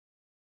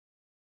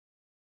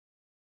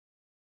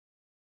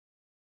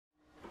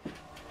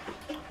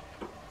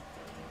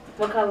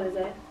What color is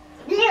that?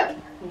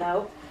 Blue.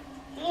 No.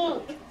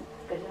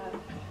 Good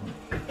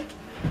job.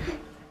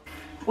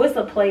 What's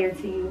a player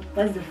to you?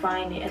 Let's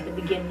define it at the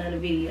beginning of the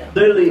video.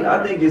 Literally,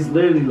 I think it's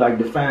literally like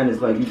defined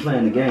as like you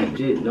playing the game.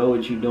 Shit, know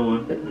what you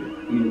doing.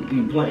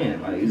 You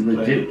playing. Like it's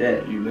legit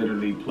that. You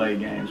literally play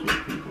games with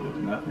people. It's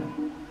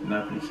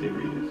nothing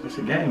serious. It's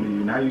a game to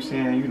you. Now you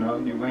saying, you know,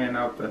 you weighing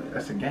out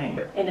that's a game.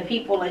 And the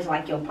people is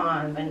like your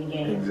pawns in the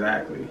game.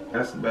 Exactly.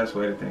 That's the best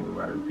way to think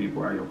about it. The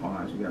people are your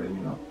pawns. You gotta, you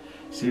know,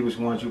 see which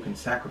ones you can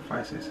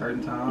sacrifice at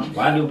certain times.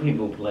 Why do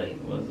people play?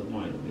 What's the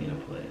point of being a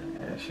player?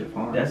 That shit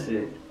fun. That's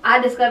it. I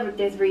discovered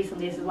this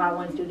recently. This is why I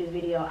wanted to do this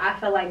video. I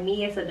feel like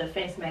me, it's a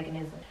defense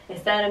mechanism.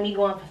 Instead of me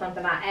going for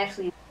something I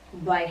actually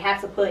like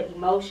have to put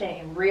emotion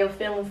and real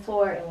feelings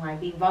toward and like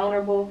be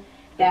vulnerable,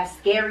 that's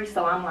scary.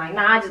 So I'm like,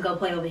 nah, I just go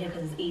play over here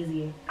because it's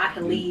easier. I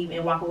can leave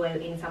and walk away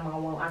anytime I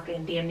want. I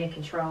can damn near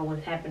control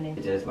what's happening.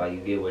 It's just like you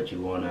get what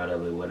you want out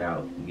of it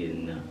without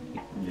getting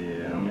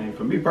Yeah, I mean,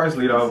 for me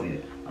personally though,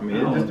 I mean,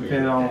 it just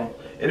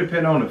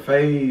depends on the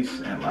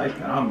phase and like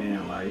I'm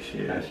in, like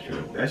shit. That's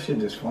true. That shit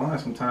just fun.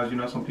 Sometimes, you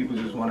know, some people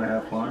just want to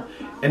have fun,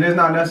 and it's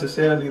not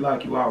necessarily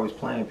like you always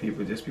playing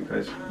people just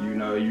because you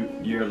know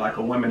you're like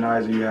a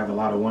womanizer. You have a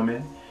lot of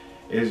women.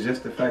 It's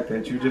just the fact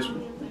that you just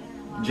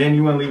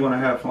genuinely want to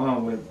have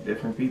fun with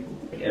different people.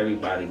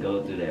 Everybody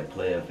go through that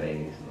player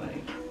phase.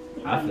 Like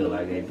I feel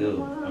like they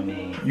do. I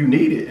mean, you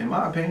need it, in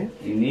my opinion.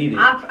 You need it.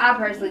 I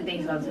personally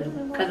think so too,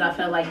 because I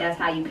feel like that's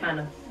how you kind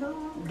of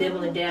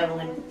dibble and dabble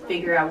and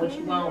figure out what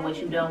you want, what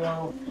you don't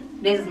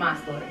want. This is my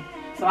story.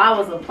 So I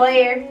was a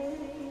player,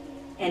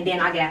 and then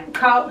I got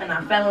caught and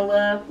I fell in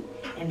love,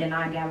 and then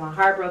I got my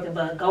heart broken.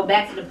 But go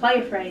back to the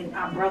player phase,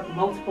 I broke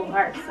multiple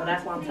hearts. So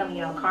that's why I'm telling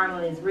y'all,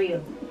 karma is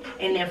real.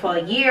 And then for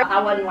a year,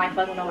 I wasn't like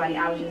fucking nobody.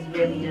 I was just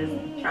really just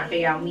trying to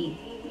figure out me.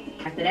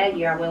 After that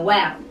year, I went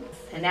wild.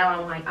 And now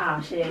I'm like,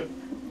 oh shit,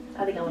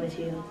 I think I want to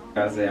chill.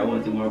 I said I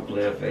went through my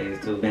player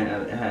phase too. I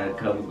had a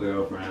couple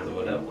girlfriends or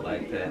whatever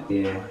like that.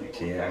 Yeah,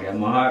 shit, I got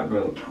my heart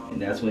broke. And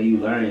that's when you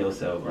learn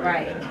yourself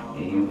right there.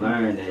 And you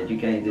learn that you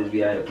can't just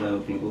be out here playing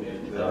with people.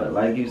 So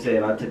like you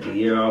said, I took a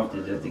year off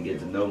just to get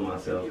to know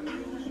myself.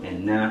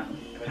 And now,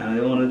 kind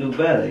of want to do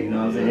better, you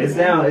know what I'm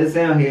saying? It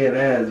sound here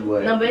as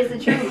what. No, but it's the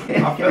truth.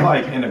 I feel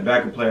like in the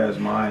back of players'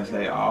 minds,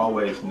 they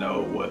always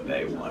know what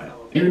they want.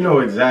 You know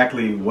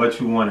exactly what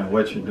you want and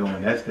what you're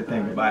doing. That's the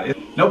thing about it.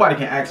 Nobody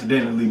can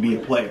accidentally be a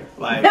player.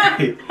 Like,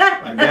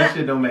 like that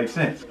shit don't make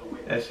sense.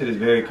 That shit is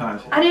very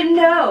conscious. I didn't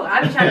know.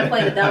 I be trying to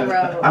play the dumb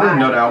role. I didn't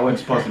know that I wasn't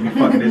supposed to be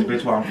fucking this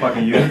bitch while I'm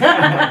fucking you.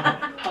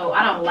 Oh,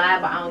 I don't lie,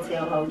 but I don't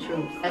tell whole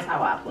truths. That's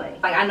how I play.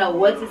 Like, I know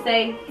what to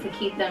say to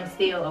keep them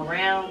still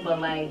around,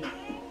 but like,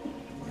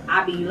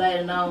 I be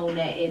letting know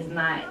that it's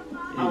not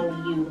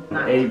on you.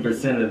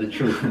 80% of the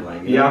truth.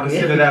 Like, y'all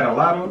consider that a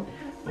lie?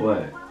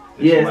 What?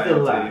 Yeah, it's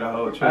still a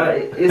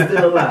lie. It's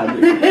still a lie.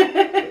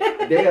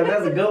 Damn,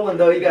 that's a good one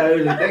though. You gotta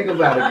really think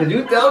about it, cause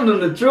you telling them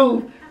the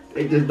truth,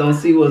 they just don't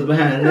see what's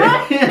behind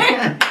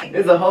that.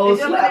 There's a whole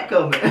slap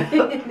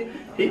coming.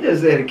 He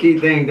just said a key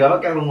thing, though.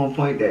 I kind of want to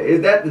point that.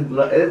 Is that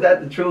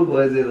the truth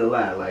or is it a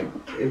lie? Like,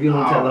 if you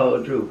don't tell the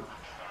whole truth.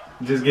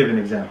 Just give an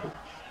example.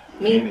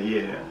 Me?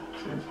 Yeah.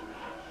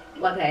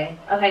 Okay,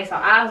 so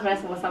I was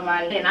messing with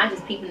somebody and I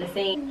just peeping the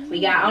scene.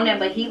 We got on that,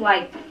 but he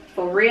like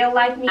for real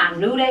like me. I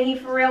knew that he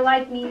for real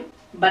like me,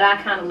 but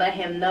I kind of let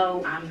him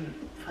know I'm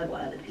fucking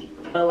with other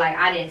people. But like,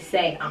 I didn't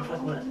say I'm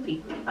fucking with other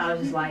people. I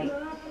was just like,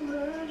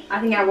 I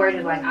think I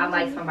worded like, I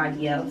like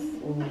somebody else.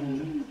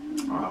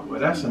 Oh, well,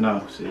 that's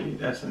enough. See,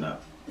 that's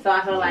enough. So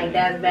I feel like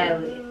that's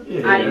valid.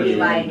 Yeah, I didn't be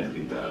like,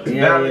 it's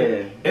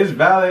valid. It's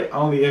valid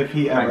only if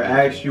he ever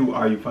asked you,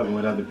 "Are you fucking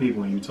with other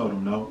people?" and you told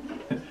him no.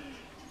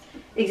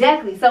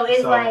 Exactly. So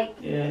it's like,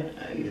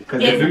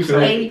 because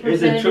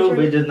it's the truth,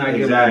 but just not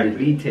giving the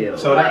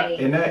details. So that,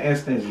 in that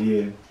instance,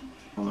 yeah.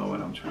 I don't know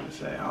what I'm trying to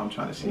say. I'm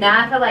trying to see.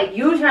 Now I feel like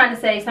you trying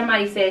to say,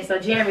 somebody said, so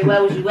Jeremy,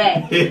 where was you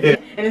at?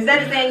 And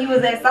instead of saying you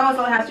was at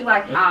so-and-so house, you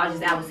like, oh, I was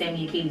just out with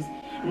Sammy and Keys.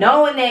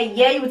 Knowing that,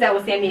 yeah, you was out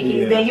with Sammy and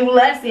Keys, then you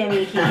left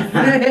Sammy and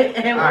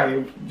Keys.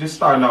 Alright, just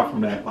starting off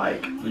from that,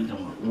 like,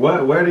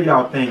 where do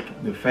y'all think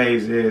the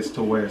phase is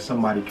to where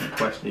somebody can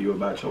question you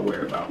about your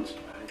whereabouts?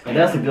 And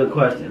that's a good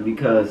question,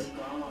 because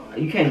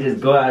you can't just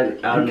go out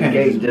of the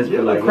gate and just be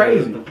like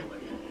crazy.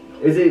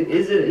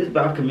 It's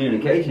about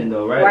communication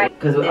though, right?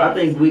 Because I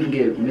think we can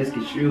get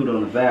misconstrued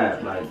on the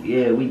vibe. Like,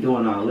 yeah, we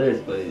doing all this,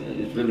 but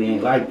it really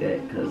ain't like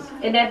that. Cause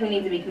it definitely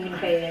needs to be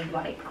communicated and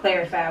like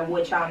clarify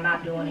what y'all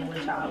not doing and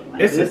what y'all like.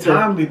 It's a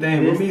timely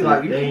thing with me.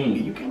 Like,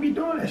 you can be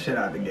doing that shit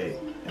out the gate.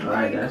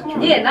 Right, that's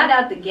true. Yeah, not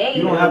out the gate.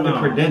 You don't have the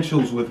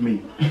credentials with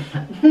me.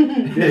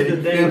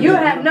 You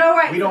have no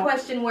right to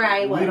question where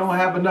I was. We don't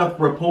have enough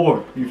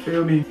rapport. You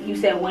feel me? You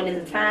said when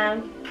is the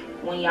time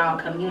when y'all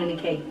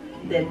communicate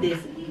that this.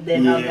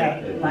 Then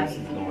okay, like this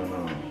is going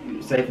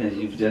on. Say for instance,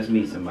 you just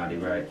meet somebody,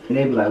 right? And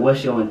they be like,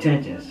 "What's your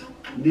intentions?"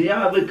 Did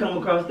y'all ever come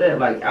across that?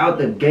 Like out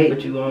the gate,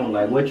 what you on?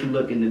 Like what you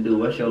looking to do?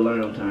 What's your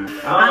learning time?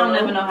 I don't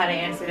ever know how to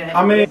answer that.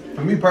 I mean,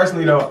 for me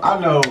personally though, I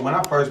know when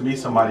I first meet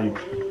somebody,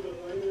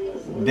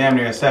 damn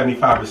near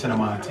 75% of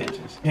my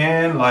intentions.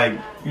 And like,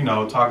 you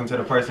know, talking to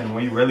the person,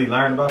 when you really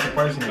learn about the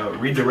person, you know,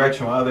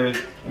 redirection on other,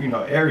 you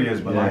know, areas.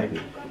 But like,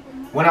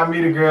 when I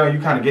meet a girl, you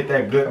kind of get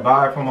that good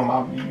vibe from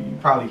them. You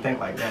probably think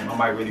like, damn, I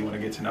might really want to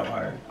get to know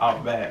her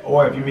off bat.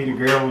 Or if you meet a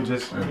girl who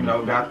just, you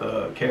know, got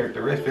the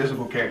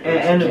physical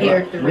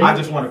characteristics, I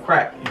just want to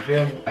crack. You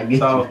feel me?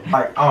 So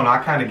like, I don't know, I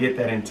kind of get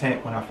that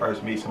intent when I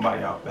first meet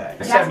somebody off bat.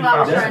 That's what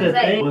I was trying to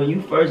say. When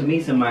you first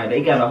meet somebody,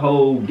 they got a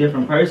whole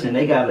different person.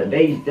 They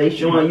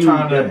showing you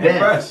the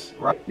best.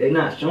 Right? They're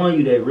not showing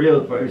you their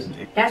real person.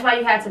 That's why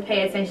you have to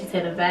pay attention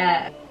to the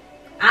vibe.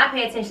 I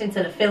pay attention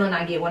to the feeling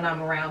I get when I'm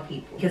around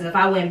people. Because if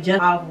I went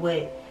just off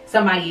what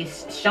somebody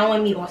is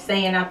showing me or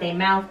saying out their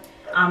mouth,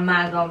 I'm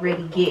not going to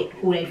really get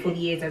who they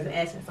fully is as an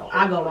essence. So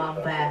I go off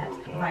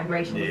vibes.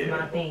 Vibration is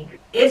my thing.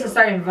 It's a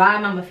certain vibe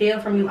I'm going to feel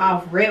from you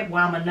off rip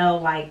where I'm going to know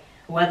like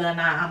whether or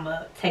not I'm going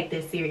to take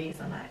this serious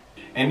or not.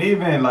 And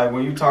even like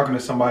when you're talking to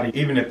somebody,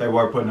 even if they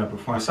were putting up a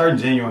front, certain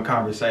genuine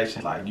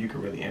conversations, like you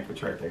can really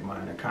infiltrate their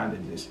mind and kind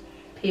of just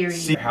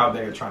see how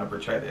they're trying to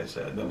portray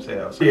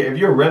themselves. So, yeah, if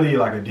you're really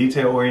like a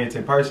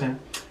detail-oriented person,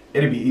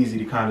 it'd be easy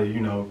to kind of,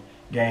 you know,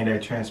 gain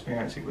that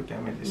transparency with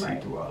them and just see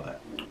through all that.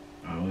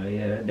 Oh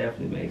yeah, that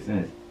definitely makes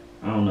sense.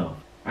 I don't know.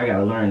 I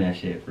gotta learn that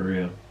shit for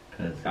real,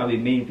 cause I'll be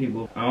meeting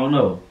people. I don't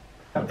know.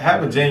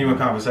 Have a genuine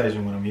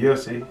conversation with them. You'll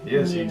see.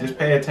 You'll see. Just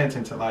pay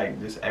attention to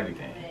like just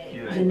everything.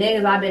 The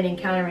niggas I've been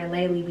encountering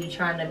lately be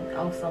trying to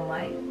on some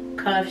like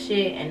cuff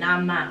shit, and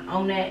I'm not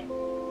on that.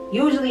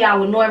 Usually I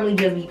would normally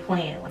just be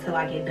playing until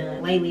I get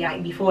done. Lately,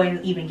 before I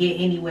even get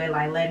anywhere,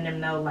 like letting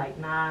them know, like,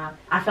 nah,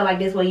 I feel like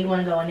this way you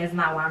want to go and this is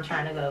not where I'm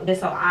trying to go.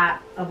 Just so I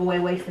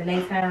avoid wasting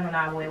their time and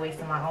I avoid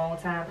wasting my own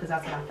time, because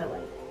that's what I feel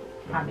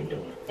like I've been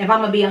doing. If I'm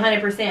going to be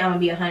 100%, I'm going to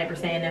be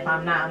 100%, and if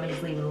I'm not, I'm going to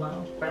just leave it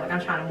alone. Like,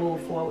 I'm trying to move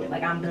forward.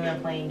 Like, I'm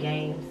done playing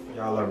games.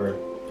 Y'all ever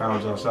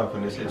found yourself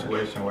in a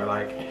situation where,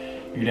 like,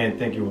 you didn't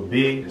think it would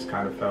be? Just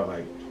kind of felt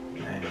like,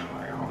 man,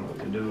 like, I don't know what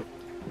to do.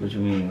 What you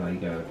mean? Like, you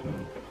gotta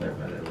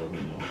clarify that a little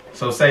bit more.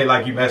 So say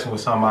like you messing with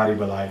somebody,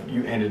 but like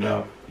you end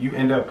up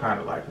kind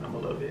of liking them a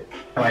little bit.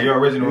 Like your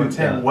original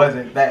intent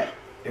wasn't that.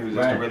 It was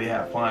just to really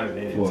have fun, and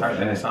then it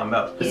turned into something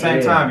else. At the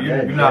same time,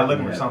 you're not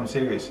looking for something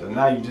serious, so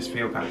now you just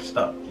feel kind of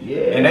stuck. Yeah.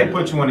 And they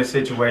put you in a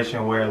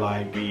situation where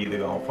like we either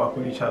gonna fuck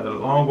with each other the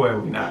long way or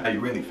we not. Now you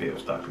really feel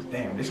stuck, cause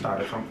damn, this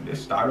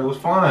started was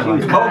fun.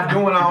 Like both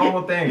doing our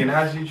own thing, and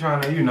now she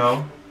trying to, you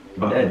know.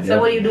 So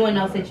what do you do in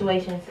those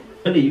situations?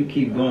 You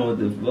keep going with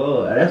the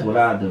flow. That's what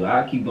I do.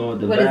 I keep going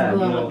with the vibe. What is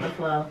going with the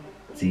flow?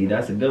 See,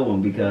 that's a good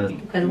one because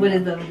what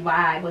is the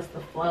vibe? What's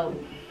the flow?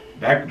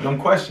 Them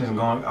questions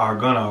are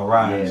gonna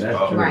arise. Yeah,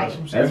 that's true.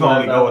 Right. You're gonna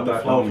only go with the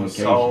flow for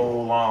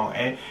so long,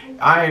 and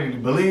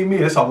believe me,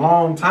 it's a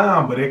long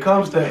time, but it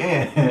comes to an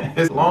end.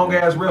 It's a long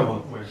ass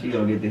river. She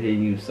gonna get to hear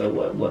you. So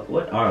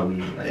what are we?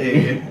 Like,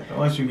 yeah.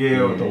 Once you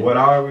get with the what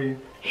are we.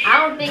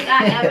 I don't think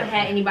I ever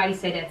had anybody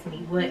say that to me.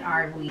 What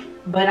are we?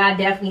 But I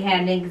definitely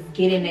had niggas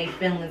get in their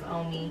feelings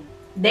on me.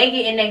 They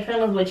get in their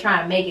feelings but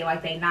try and make it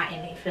like they not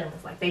in their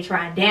feelings. Like they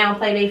try and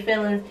downplay their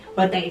feelings,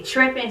 but they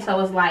tripping. So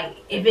it's like,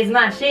 if it's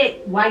not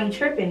shit, why you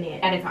tripping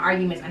then? Got into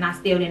arguments and I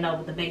still didn't know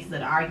what the basis of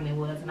the argument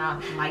was. And I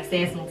like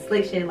said some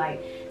slick shit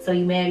like, so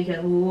you mad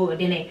because woo,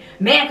 and then they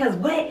mad because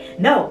what?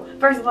 No.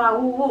 First of all,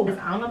 woo.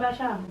 I don't know about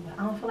y'all, but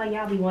I don't feel like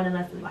y'all be wanting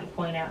us to like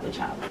point out what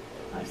y'all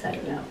upset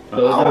about.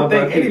 I don't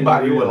think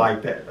anybody would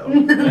like that though.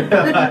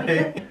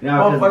 Like,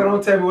 motherfucker,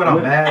 don't tell me what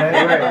I'm mad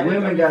at. Right.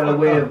 Women got a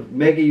way of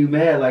making you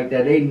mad like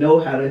that. They know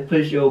how to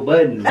push your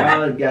buttons.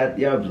 Y'all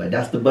be like,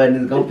 that's the button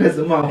that's gonna piss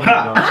them off.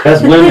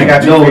 That's women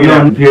got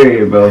no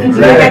period, bro. I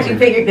got you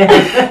figured out.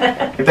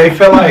 If they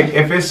feel like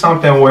if it's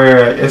something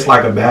where it's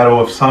like a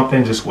battle of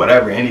something, just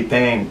whatever,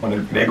 anything,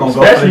 when they're gonna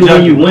go for the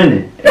when you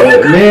winning.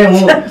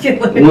 Man,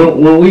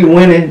 when we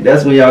winning,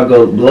 that's when y'all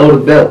go blow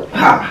the belt.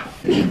 Ha!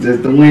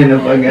 Just to win the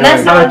fucking.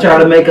 Y'all try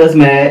to make us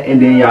mad, and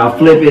then y'all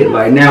flip it.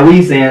 Like now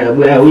we saying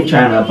we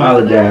trying to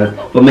apologize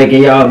for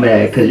making y'all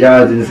mad because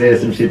y'all just said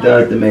some shit to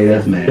us that made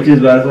us mad. What you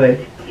was about to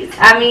say?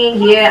 I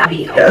mean, yeah, I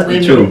be that's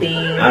the truth.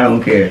 I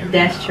don't care.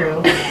 That's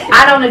true.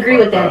 I don't agree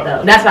with that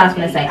though. That's what I was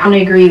gonna say. I don't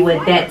agree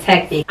with that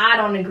tactic. I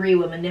don't agree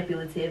with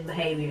manipulative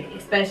behavior,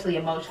 especially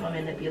emotional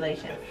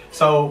manipulation.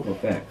 So.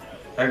 Okay.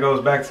 That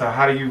goes back to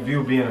how do you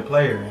view being a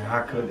player and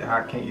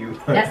how can you?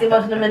 That's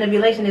emotional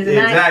manipulation, isn't it?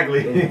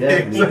 Exactly.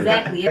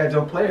 Exactly. You had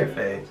your player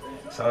phase,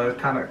 so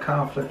it's kind of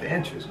conflict of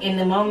interest. In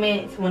the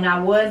moments when I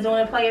was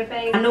doing a player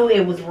phase, I knew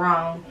it was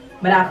wrong,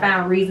 but I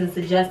found reasons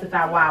to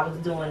justify why I was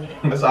doing it.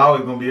 There's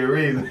always gonna be a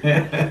reason.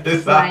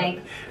 It's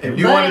like, if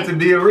you want it to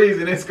be a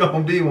reason, it's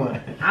gonna be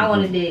one. I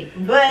want to dig,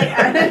 but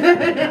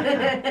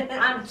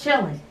I'm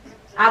chilling.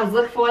 I was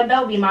looking for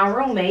Adobe, my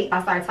roommate.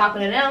 I started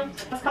talking to them.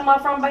 Let's come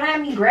up from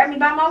behind me, grab me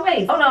by my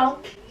waist. Hold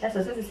on, that's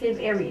a sensitive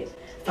area.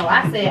 So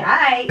I said,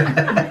 alright.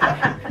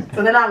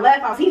 So then I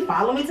left. He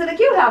followed me to the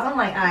cute house. I'm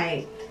like,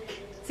 alright.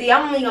 See,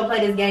 I'm only gonna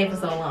play this game for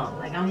so long.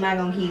 Like, I'm not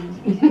gonna keep.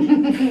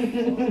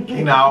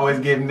 You know, I always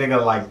give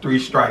nigga like 3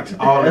 strikes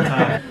all the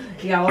time.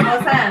 Yeah, one more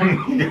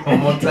time. One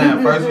more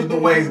time. First was the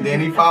waist, then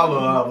he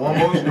followed up. One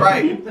more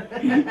strike.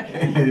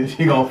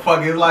 She gonna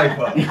fuck his life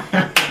up.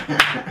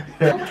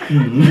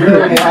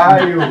 Really, how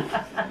are you?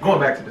 Going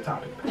back to the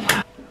topic.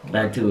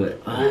 Back to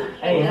it.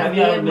 Hey, have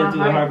you ever been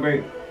through a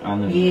heartbreak?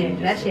 Yeah,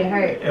 that shit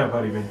hurt.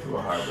 Everybody been through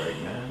a heartbreak,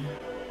 man.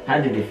 How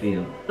did it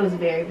feel? It was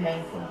very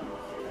painful.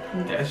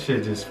 That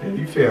shit just feel,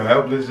 you feel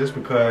helpless just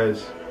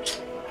because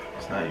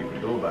it's not you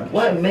can do about it.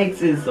 What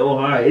makes it so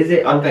hard? Is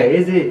it okay?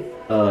 Is it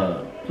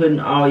putting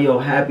all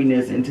your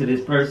happiness into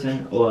this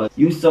person, or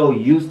you so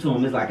used to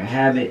him it's like a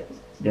habit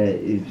that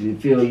it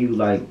feel you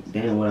like,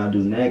 damn, what I do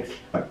next?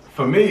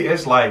 For me,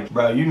 it's like,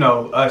 bro, you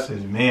know, us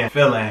as men,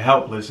 feeling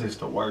helpless is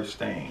the worst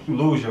thing. You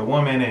lose your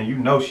woman and you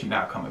know she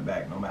not coming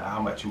back no matter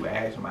how much you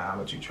ask, no matter how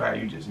much you try,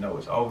 you just know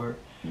it's over.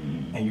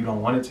 And you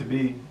don't want it to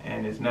be,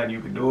 and there's nothing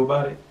you can do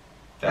about it.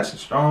 That's a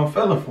strong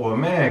feeling for a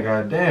man,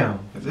 goddamn.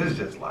 Cause it's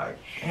just like,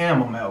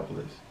 damn, I'm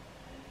helpless.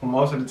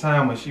 Most of the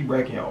time when she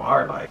breaking your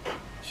heart, like,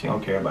 she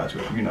don't care about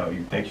you if you know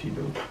you think she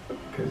do.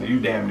 Cause you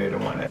damn near the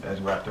one that's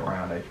wrapped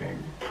around their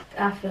finger.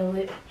 I feel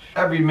it.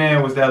 Every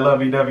man was that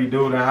lovey-dovey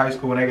dude in high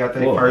school when they got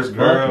their first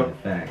girl.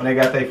 When they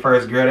got their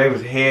first girl, they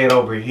was head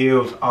over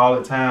heels all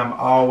the time,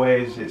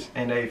 always just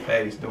in their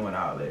face doing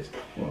all this.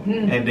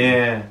 And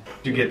then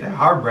you get that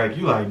heartbreak,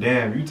 you like,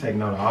 damn, you take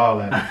note of all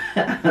that.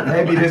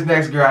 Maybe this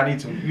next girl, I need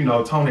to, you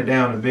know, tone it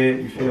down a bit,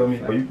 you feel me?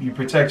 But you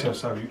protect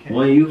yourself, you can't.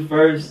 When you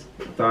first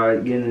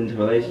started getting into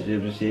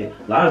relationships and shit,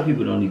 a lot of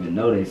people don't even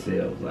know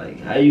themselves.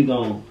 Like, how you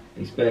gonna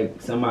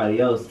expect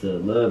somebody else to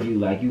love you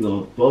like you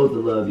supposed to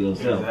love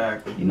yourself?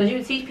 Exactly. But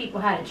you teach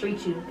people how to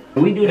treat you.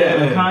 We do that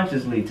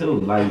unconsciously too.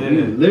 Like,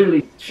 we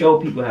literally show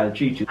people how to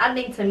treat you. I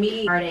think to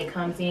me, heartache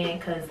comes in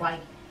because, like,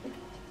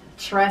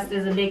 trust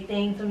is a big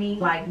thing for me.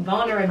 Like,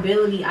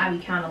 vulnerability, I be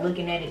kind of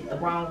looking at it the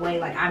wrong way.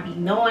 Like, I be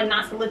knowing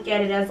not to look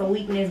at it as a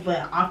weakness,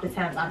 but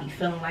oftentimes I be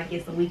feeling like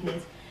it's a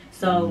weakness.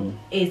 So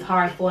it's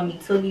hard for me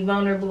to be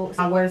vulnerable.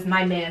 My worst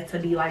nightmare is to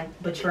be,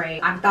 like,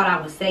 betrayed. I thought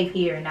I was safe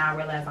here, and now I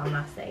realize I'm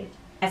not safe.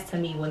 That's to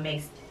me what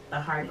makes the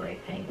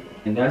heartbreak painful.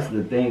 And that's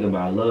the thing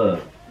about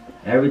love.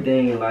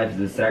 Everything in life is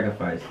a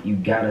sacrifice. You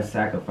gotta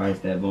sacrifice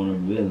that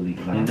vulnerability.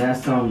 Like, and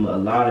that's something a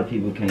lot of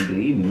people can't do.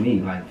 Even me,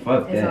 like,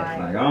 fuck it's that.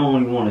 Like, I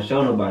don't even want to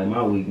show nobody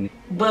my weakness.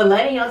 But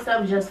letting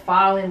yourself just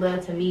fall in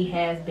love, to me,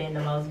 has been the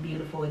most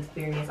beautiful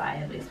experience I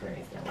ever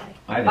experienced in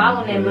life.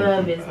 Falling in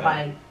love is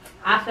like,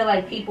 I feel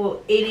like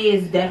people, it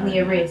is definitely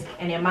a risk.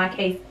 And in my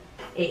case,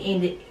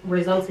 it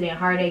resulted in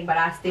heartache, but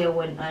I still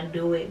wouldn't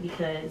undo it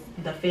because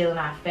the feeling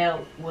I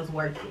felt was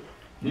worth it.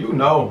 You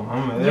know,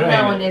 I mean, you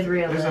know when it's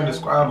real. It's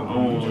indescribable. I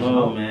don't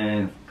know,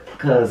 man.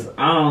 Cause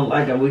I don't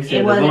like how we said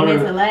it wasn't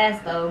meant to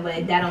last though,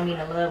 but that don't mean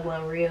the love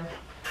wasn't real.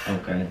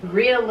 Okay.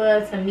 Real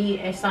love to me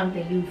is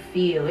something you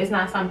feel. It's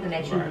not something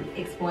that you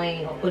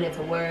explain or put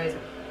into words.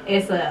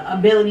 It's an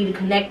ability to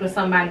connect with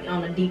somebody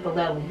on a deeper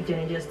level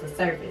than just the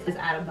surface. It's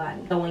out of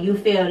body. So when you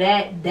feel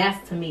that,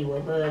 that's to me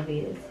what love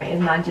is.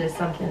 It's not just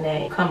something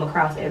that you come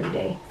across every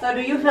day. So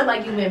do you feel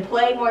like you've been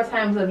played more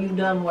times, or have you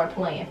done more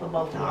playing for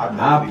both of you?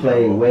 I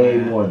played way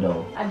more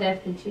though. I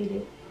definitely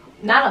cheated.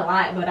 Not a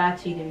lot, but I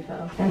cheated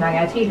before. And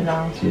I got cheated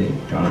on. Shit,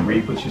 trying to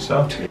reap with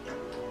yourself.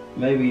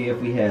 Maybe if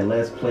we had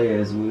less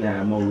players, we would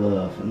have more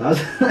love.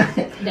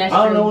 I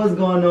don't know what's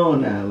going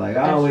on now. Like,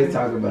 I always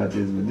talk about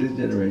this, but this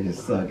generation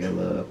suck at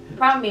love. The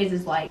problem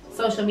is like,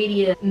 social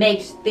media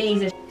makes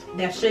things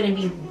that shouldn't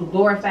be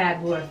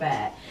glorified.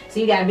 So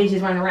you got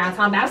bitches running around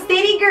talking about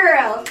steady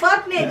girls,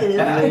 fuck niggas.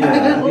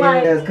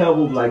 Like, there's a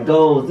couple like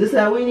goals. This is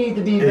how we need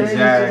to be.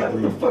 Exactly. Like,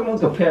 what the fuck, don't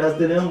compare us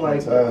to them?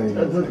 Like,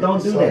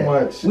 don't do that.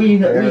 Much.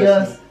 We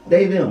us.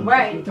 They them.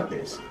 Right.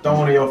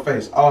 Throwing in your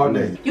face all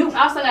day. You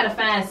also got to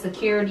find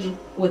security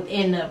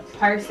within the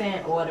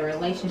person or the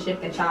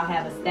relationship that y'all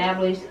have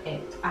established.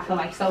 And I feel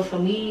like social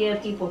media,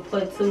 people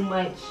put too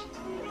much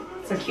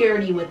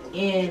security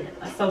within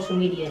a social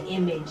media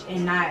image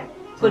and not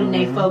putting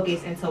their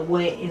focus into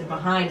what is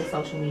behind the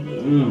social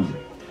media image.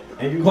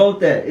 And you quote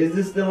that. Is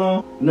this still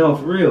on? No,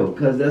 for real,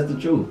 because that's the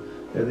truth.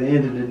 At the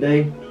end of the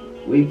day,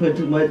 we put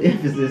too much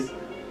emphasis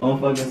on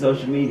fucking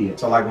social media.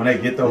 So like when they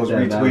get those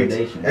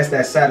retweets, that's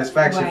that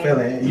satisfaction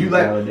feeling. And you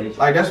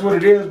like that's what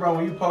it is, bro.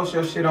 When you post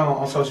your shit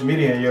on social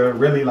media and you're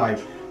really like,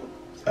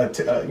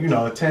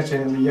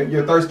 attention,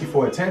 you're thirsty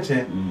for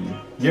attention,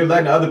 you're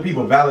letting other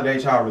people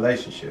validate y'all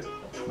relationship.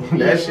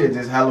 That shit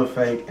just hella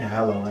fake and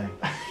hella lame.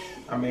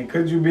 I mean,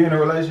 could you be in a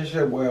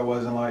relationship where it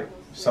wasn't like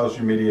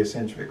social media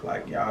centric,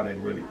 like y'all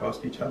didn't really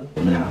post each other?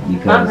 No,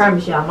 because I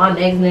promise y'all, my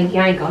next nigga,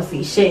 y'all ain't gonna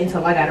see shit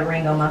until I got a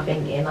ring on my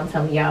finger, and I'm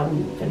telling y'all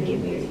we finna get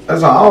married.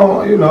 That's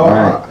all. I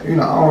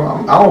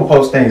don't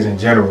post things in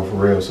general for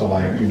real. So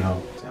like,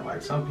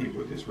 like some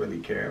people just really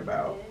care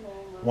about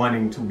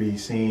wanting to be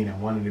seen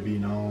and wanting to be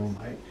known.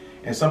 Like,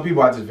 and some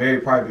people are just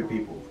very private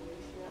people.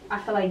 I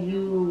feel like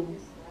you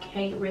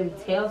can't really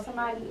tell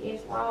somebody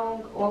it's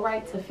wrong or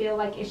right to feel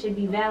like it should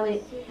be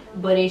valid,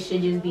 but it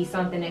should just be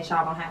something that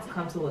y'all gonna have to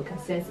come to a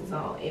consensus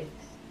on if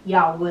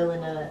y'all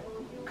willing to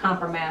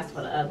compromise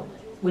for the other one.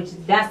 Which,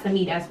 that's to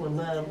me, that's what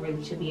love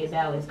really should be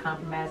about, is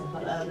compromising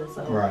for the other.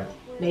 So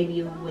maybe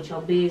you, with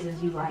your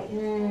business, you like,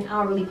 I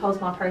don't really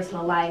post my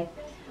personal life.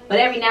 But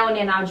every now and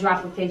then I'll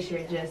drop a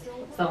picture just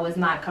so it's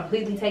not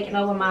completely taking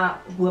over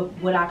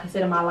what I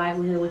consider my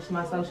livelihood, which is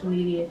my social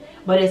media.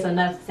 But it's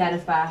enough to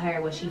satisfy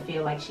her where she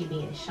feel like she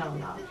being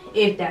shown off.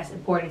 If that's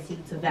important to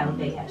you to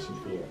validate how she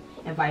feel.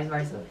 And vice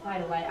versa.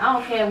 Like, I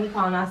don't care if we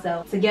calling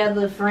ourselves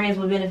together, friends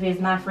with benefits,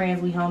 not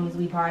friends, we homies,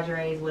 we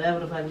padres, whatever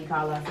the fuck we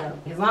call ourselves.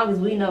 As long as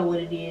we know what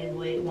it is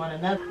with one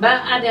another.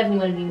 But I definitely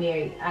want to be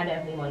married. I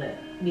definitely want to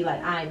be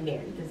like, I'm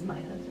married. This is my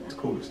husband. It's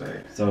cool to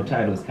say. So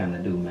titles kind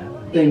of do matter.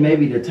 I think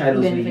maybe the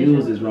titles we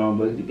use is wrong,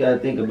 but you gotta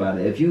think about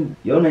it. If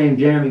your name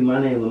Jeremy, my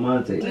name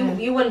Lamonte.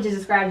 You wouldn't just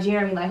describe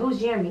Jeremy like, who's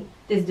Jeremy?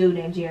 This dude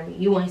named Jeremy.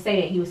 You wouldn't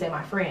say that. You would say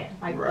my friend.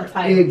 Like right. a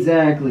title.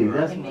 Exactly.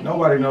 That's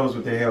nobody knows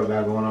what the hell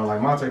got going on.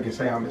 Like Monte can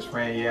say I'm his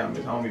friend, yeah, I'm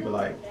his homie, but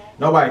like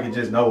nobody can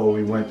just know what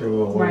we went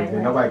through or what we did.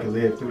 Nobody can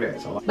live through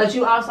that. So. But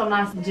you also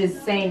not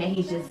just saying that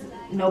he's just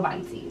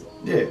nobody to you.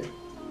 Yeah.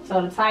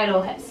 So the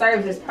title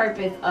serves its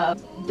purpose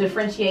of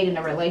differentiating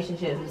the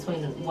relationships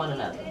between one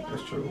another.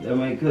 That's true. I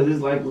mean, because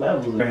it's like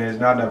levels. There's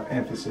not enough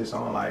emphasis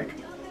on like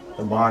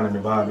the bond and the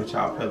vibe that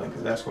y'all feeling,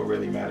 because that's what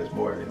really matters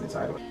more than the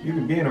title. You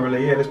can be in a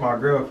relationship, yeah, that's my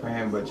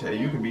girlfriend, but yeah,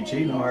 you can be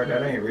cheating on her,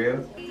 that ain't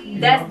real.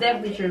 That's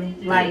definitely true.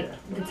 Like,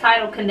 the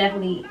title can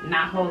definitely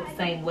not hold the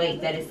same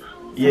weight that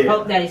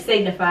that it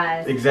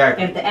signifies.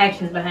 Exactly. If the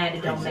actions behind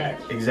it don't match.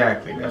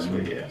 Exactly, that's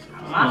what it is.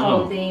 My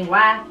whole thing,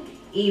 why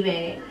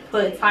even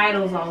put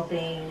titles on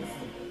things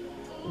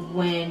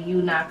when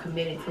you're not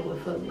committed to it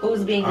fully?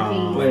 Who's being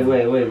appeased?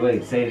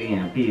 Wait. Say it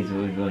again. Peace.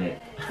 Go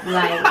ahead.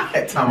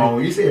 Like, time on,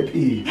 when you said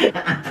P,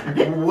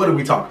 what are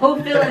we talking?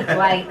 Who feeling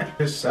like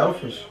it's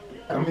selfish?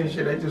 I mean,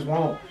 shit, they just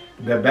want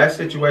the best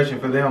situation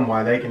for them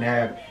while they can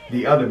have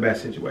the other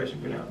best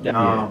situation for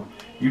them.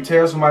 You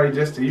tell somebody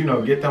just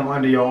to, get them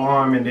under your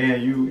arm, and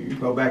then you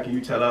go back and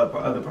you tell the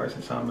other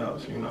person something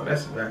else.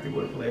 That's exactly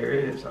what a player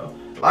is. So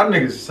a lot of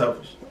niggas are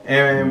selfish,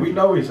 and we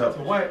know we're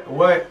selfish.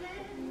 What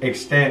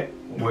extent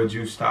would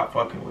you stop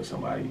fucking with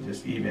somebody,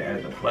 just even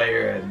as a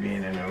player, as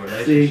being in a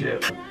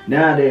relationship? See,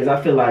 nowadays I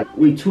feel like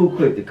we too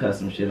quick to cut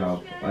some shit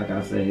off. Like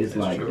I say, it's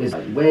like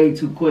way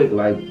too quick.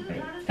 Like,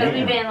 because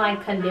we've been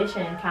like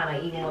conditioned, kind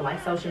of, even with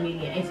like social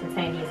media,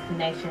 instantaneous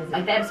connections.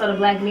 Like the episode of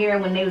Black Mirror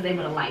when they was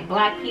able to like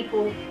block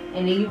people,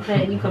 and then you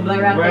could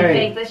blur out their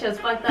face. That shit's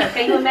fucked up.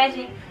 Can you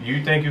imagine?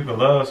 You think you could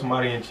love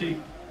somebody and cheat?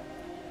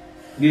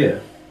 Yeah,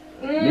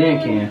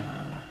 men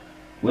can.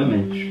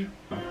 Women.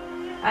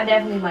 I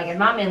definitely, like,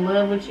 if I'm in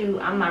love with you,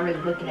 I'm not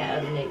really looking at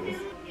other niggas.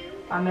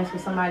 If I mess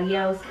with somebody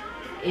else,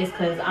 it's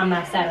because I'm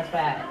not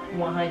satisfied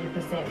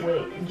 100%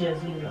 with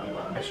just you no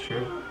more. That's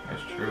true.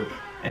 That's true.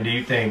 And do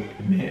you think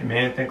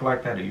men think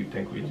like that, or you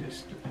think we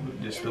just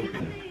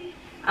stupid?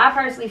 I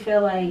personally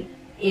feel like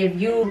if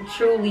you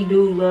truly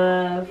do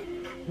love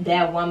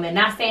that woman,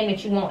 not saying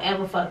that you won't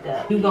ever fuck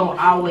up, you gonna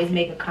always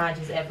make a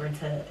conscious effort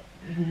to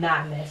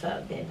not mess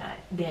up,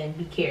 then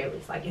be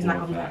careless. Like, it's not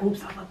gonna be like,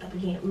 oops, I fucked up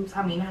again. Oops,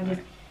 I mean, I just...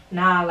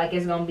 Nah, like,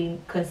 it's gonna be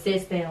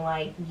consistent,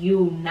 like,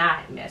 you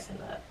not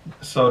messing up.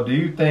 So do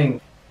you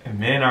think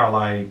men are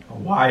like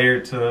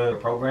wired to a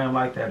program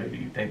like that, or do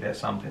you think that's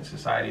something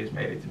society has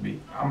made it to be?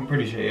 I'm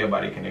pretty sure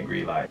everybody can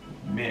agree, like,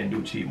 men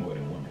do cheat more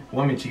than women.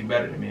 Women cheat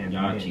better than men.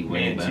 Y'all cheat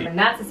way better.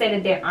 Not to say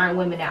that there aren't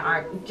women that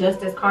aren't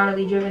just as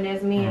carnally driven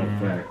as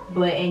men,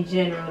 but in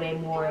general, they're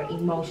more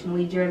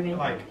emotionally driven.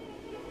 Like,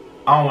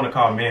 I don't want to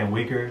call men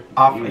weaker.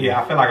 I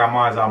feel like our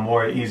minds are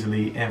more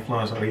easily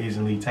influenced or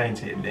easily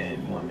tainted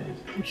than women.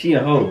 She a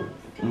hoe.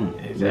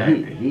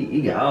 Exactly.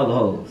 He got all the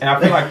hoes. And I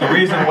feel like the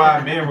reason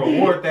why men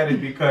reward that is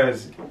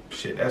because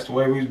shit, that's the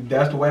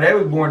way they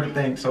was born to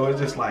think. So it's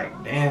just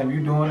like, damn,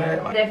 you doing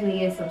that? Like,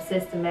 definitely is some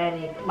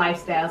systematic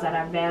lifestyles that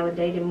are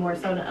validated more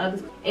so than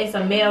others. It's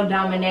a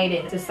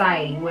male-dominated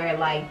society where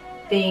like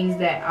things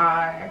that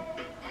are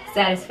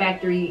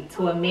satisfactory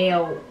to a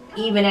male,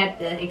 even at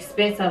the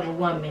expense of a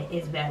woman,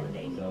 is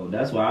validated. So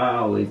that's why I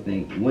always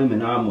think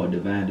women are more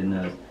divine than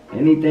us.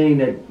 Anything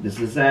that the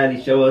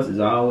society show us is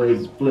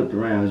always flipped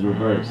around, is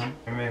reversed.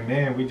 I mean,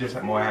 men, we just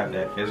more have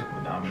that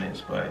physical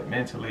dominance, but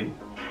mentally,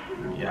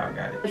 y'all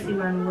got it. Let's see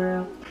around the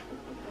world.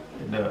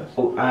 It does.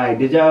 Oh, alright,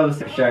 did y'all ever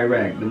see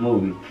Chirac, the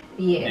movie?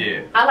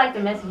 Yeah. I like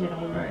the message of the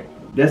movie.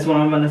 Right. That's what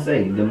I'm gonna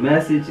say. The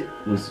message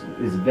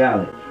is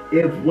valid.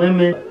 If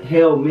women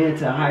held men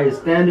to a higher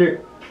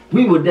standard,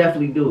 we would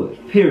definitely do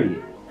it.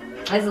 Period.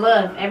 It's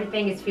love.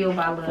 Everything is fueled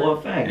by love. For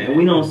a fact. And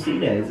we don't see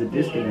that. It's a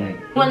disconnect.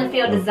 You want to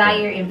feel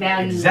desired and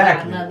valued by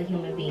another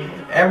human being.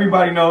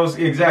 Everybody knows,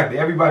 exactly.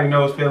 Everybody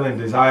knows feeling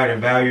desired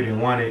and valued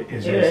and wanted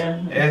is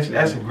just,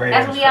 that's a great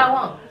That's what we all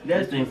want.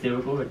 That's thing still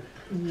recorded.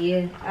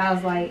 Yeah. I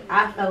was like,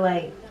 I felt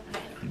like.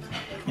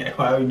 Yeah,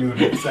 why we do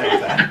it at the same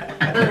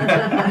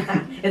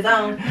time? It's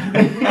on.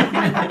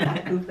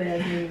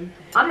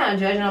 I'm not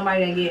judging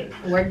nobody that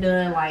get work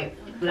done, like,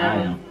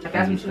 whatever. If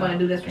that's what you want to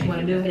do, that's what you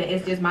want to do.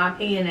 It's just my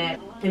opinion that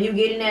if you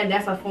get in there,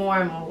 that's a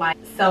form of like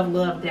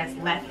self-love that's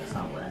lacking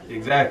somewhere.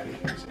 Exactly.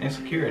 It's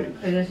insecurity.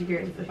 It's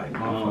insecurity for sure. Like,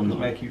 motherfuckers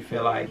make you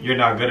feel like you're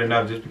not good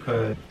enough just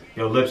because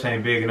your lips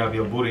ain't big enough,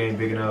 your booty ain't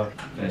big enough.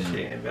 That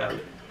shit ain't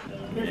valid.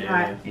 It's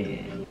hot.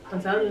 Yeah. I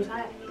told you it's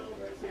hot.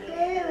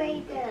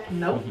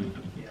 Nope.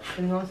 It's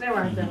gonna sit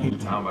right there.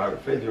 Talking about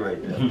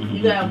refrigerator.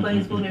 You gotta put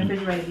his food in the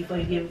refrigerator before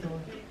you give it to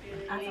him.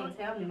 I didn't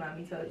tell me,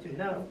 mommy told you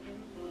no.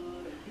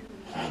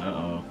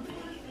 Uh-oh.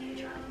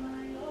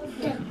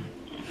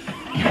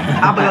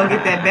 I'm gonna go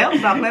get that belt.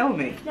 Stop playing with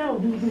me. No.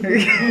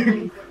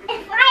 Don't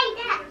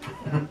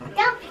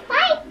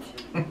fight!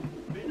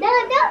 No,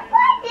 don't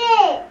fight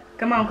it!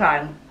 Come on,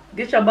 Kylie.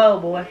 Get your bowl,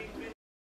 boy.